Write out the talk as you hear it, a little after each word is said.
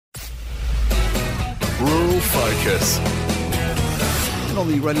Focus. And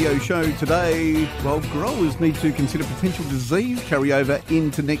on the radio show today, well, growers need to consider potential disease carryover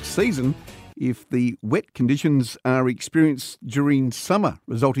into next season if the wet conditions are experienced during summer,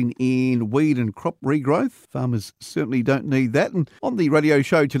 resulting in weed and crop regrowth. Farmers certainly don't need that. And on the radio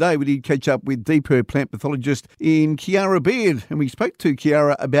show today, we did catch up with DPIRB plant pathologist in Kiara Beard, and we spoke to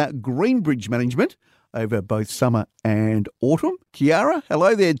Kiara about greenbridge management over both summer and autumn. Kiara,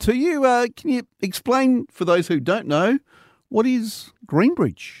 hello there to you. Can you explain, for those who don't know, what is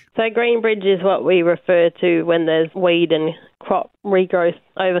greenbridge? So greenbridge is what we refer to when there's weed and crop regrowth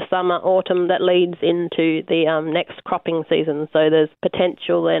over summer, autumn that leads into the next cropping season. So there's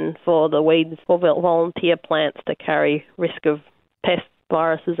potential then for the weeds or volunteer plants to carry risk of pests,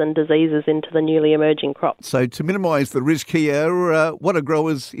 viruses and diseases into the newly emerging crop. So to minimise the risk here, what are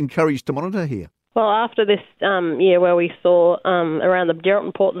growers encouraged to monitor here? Well, after this year where we saw around the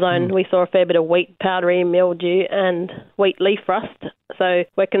Geraldton Port Zone, we saw a fair bit of wheat powdery mildew and wheat leaf rust. So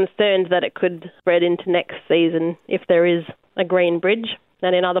we're concerned that it could spread into next season if there is a green bridge.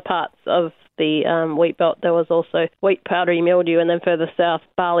 And in other parts of the wheat belt, there was also wheat powdery mildew, and then further south,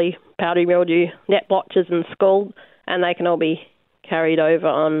 barley powdery mildew, net blotches and scald, and they can all be carried over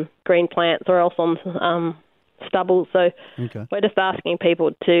on green plants or else on stubble. So We're just asking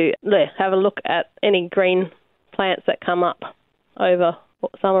people to have a look at any green plants that come up over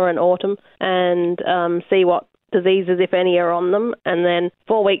summer and autumn and see what diseases, if any, are on them. And then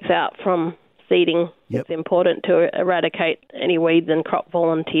 4 weeks out from seeding, it's important to eradicate any weeds and crop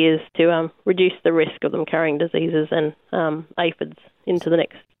volunteers to reduce the risk of them carrying diseases and aphids into the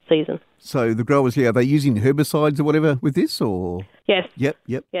next season. So the growers here, are they using herbicides or whatever with this, or? Yes.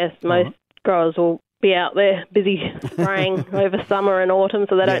 Yep. Yes, most growers will be out there busy spraying over summer and autumn,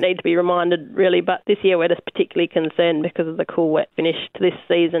 so they don't need to be reminded really. But this year we're just particularly concerned because of the cool, wet finish to this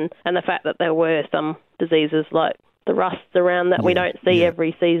season and the fact that there were some diseases like the rusts around that we don't see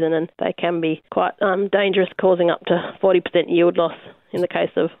every season, and they can be quite dangerous, causing up to 40% yield loss in the case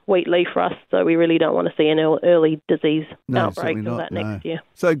of wheat leaf rust. So we really don't want to see an early disease outbreak of that next year.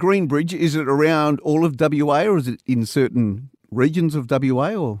 So greenbridge, is it around all of WA or is it in certain regions of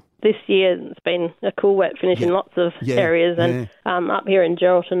WA or? This year it's been a cool wet finish in lots of areas, and up here in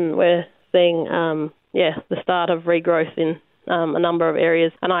Geraldton we're seeing the start of regrowth in a number of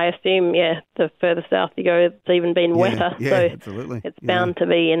areas, and I assume the further south you go it's even been wetter, so absolutely. It's bound to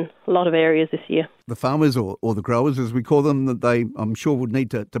be in a lot of areas this year. The farmers or the growers as we call them, that they I'm sure would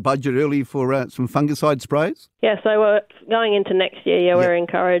need to budget early for some fungicide sprays? Yeah, so we're going into next year, we're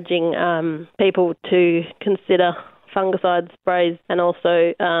encouraging people to consider fungicide sprays and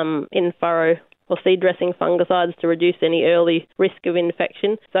also in-furrow or seed dressing fungicides to reduce any early risk of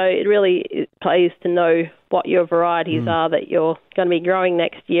infection. So it pays to know what your varieties are that you're going to be growing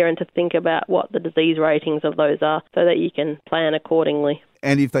next year and to think about what the disease ratings of those are so that you can plan accordingly.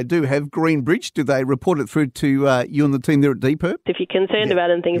 And if they do have greenbridge, do they report it through to you and the team there at DPIRB? If you're concerned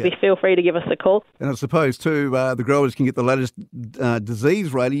about anything, feel free to give us a call. And I suppose too, the growers can get the latest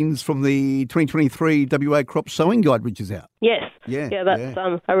disease ratings from the 2023 WA Crop Sowing Guide, which is out. Yes.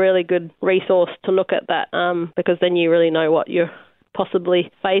 That's a really good resource to look at that because then you really know what you're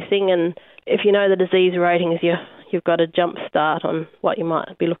possibly facing, and if you know the disease ratings, you've got a jump start on what you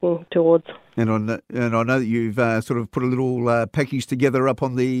might be looking towards. And I know that you've sort of put a little package together up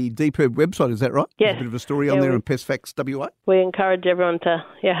on the DPIRB website, is that right? Yes. There's a bit of a story on there in PestFacts WA. We encourage everyone to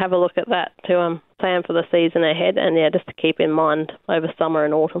have a look at that to plan for the season ahead and just to keep in mind over summer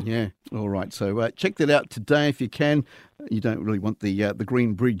and autumn. Yeah, all right. So check that out today if you can. You don't really want the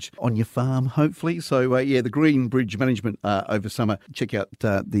green bridge on your farm, hopefully. So, the green bridge management over summer. Check out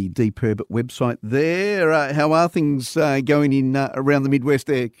the DPIRB website there. How are things going in around the Midwest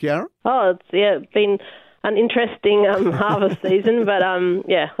there, Kiara? Oh, it's been an interesting harvest season, but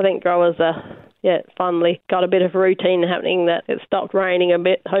I think growers are finally got a bit of routine happening, that it stopped raining a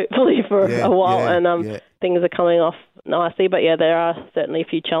bit, hopefully, for a while, and things are coming off nicely. But there are certainly a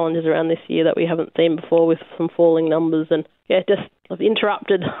few challenges around this year that we haven't seen before, with some falling numbers and just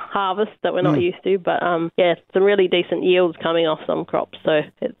interrupted harvest that we're not used to. But some really decent yields coming off some crops, so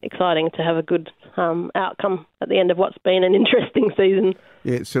it's exciting to have a good outcome at the end of what's been an interesting season.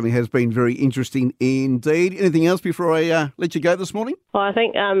 Yeah, it certainly has been very interesting indeed. Anything else before I let you go this morning? Well, I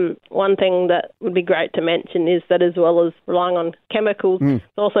think one thing that would be great to mention is that as well as relying on chemicals, it's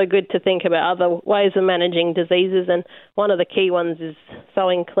also good to think about other ways of managing diseases, and one of the key ones is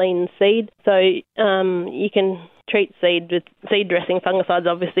sowing clean seed. So you can treat seed with seed dressing fungicides,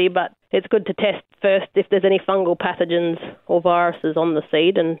 obviously, but it's good to test first if there's any fungal pathogens or viruses on the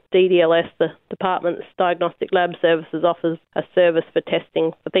seed, and DDLS, the Department's Diagnostic Lab Services, offers a service for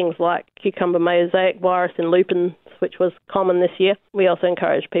testing for things like cucumber mosaic virus and lupins, which was common this year. We also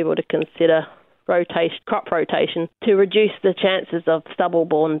encourage people to consider crop rotation to reduce the chances of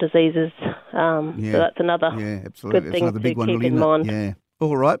stubble-borne diseases. So that's another good thing to keep in mind. Yeah.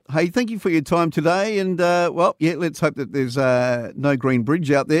 All right. Hey, thank you for your time today. And, let's hope that there's no green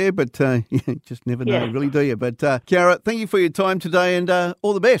bridge out there, but you just never know, really, do you? But, Kiara, thank you for your time today and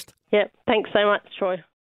all the best. Yep. Thanks so much, Troy.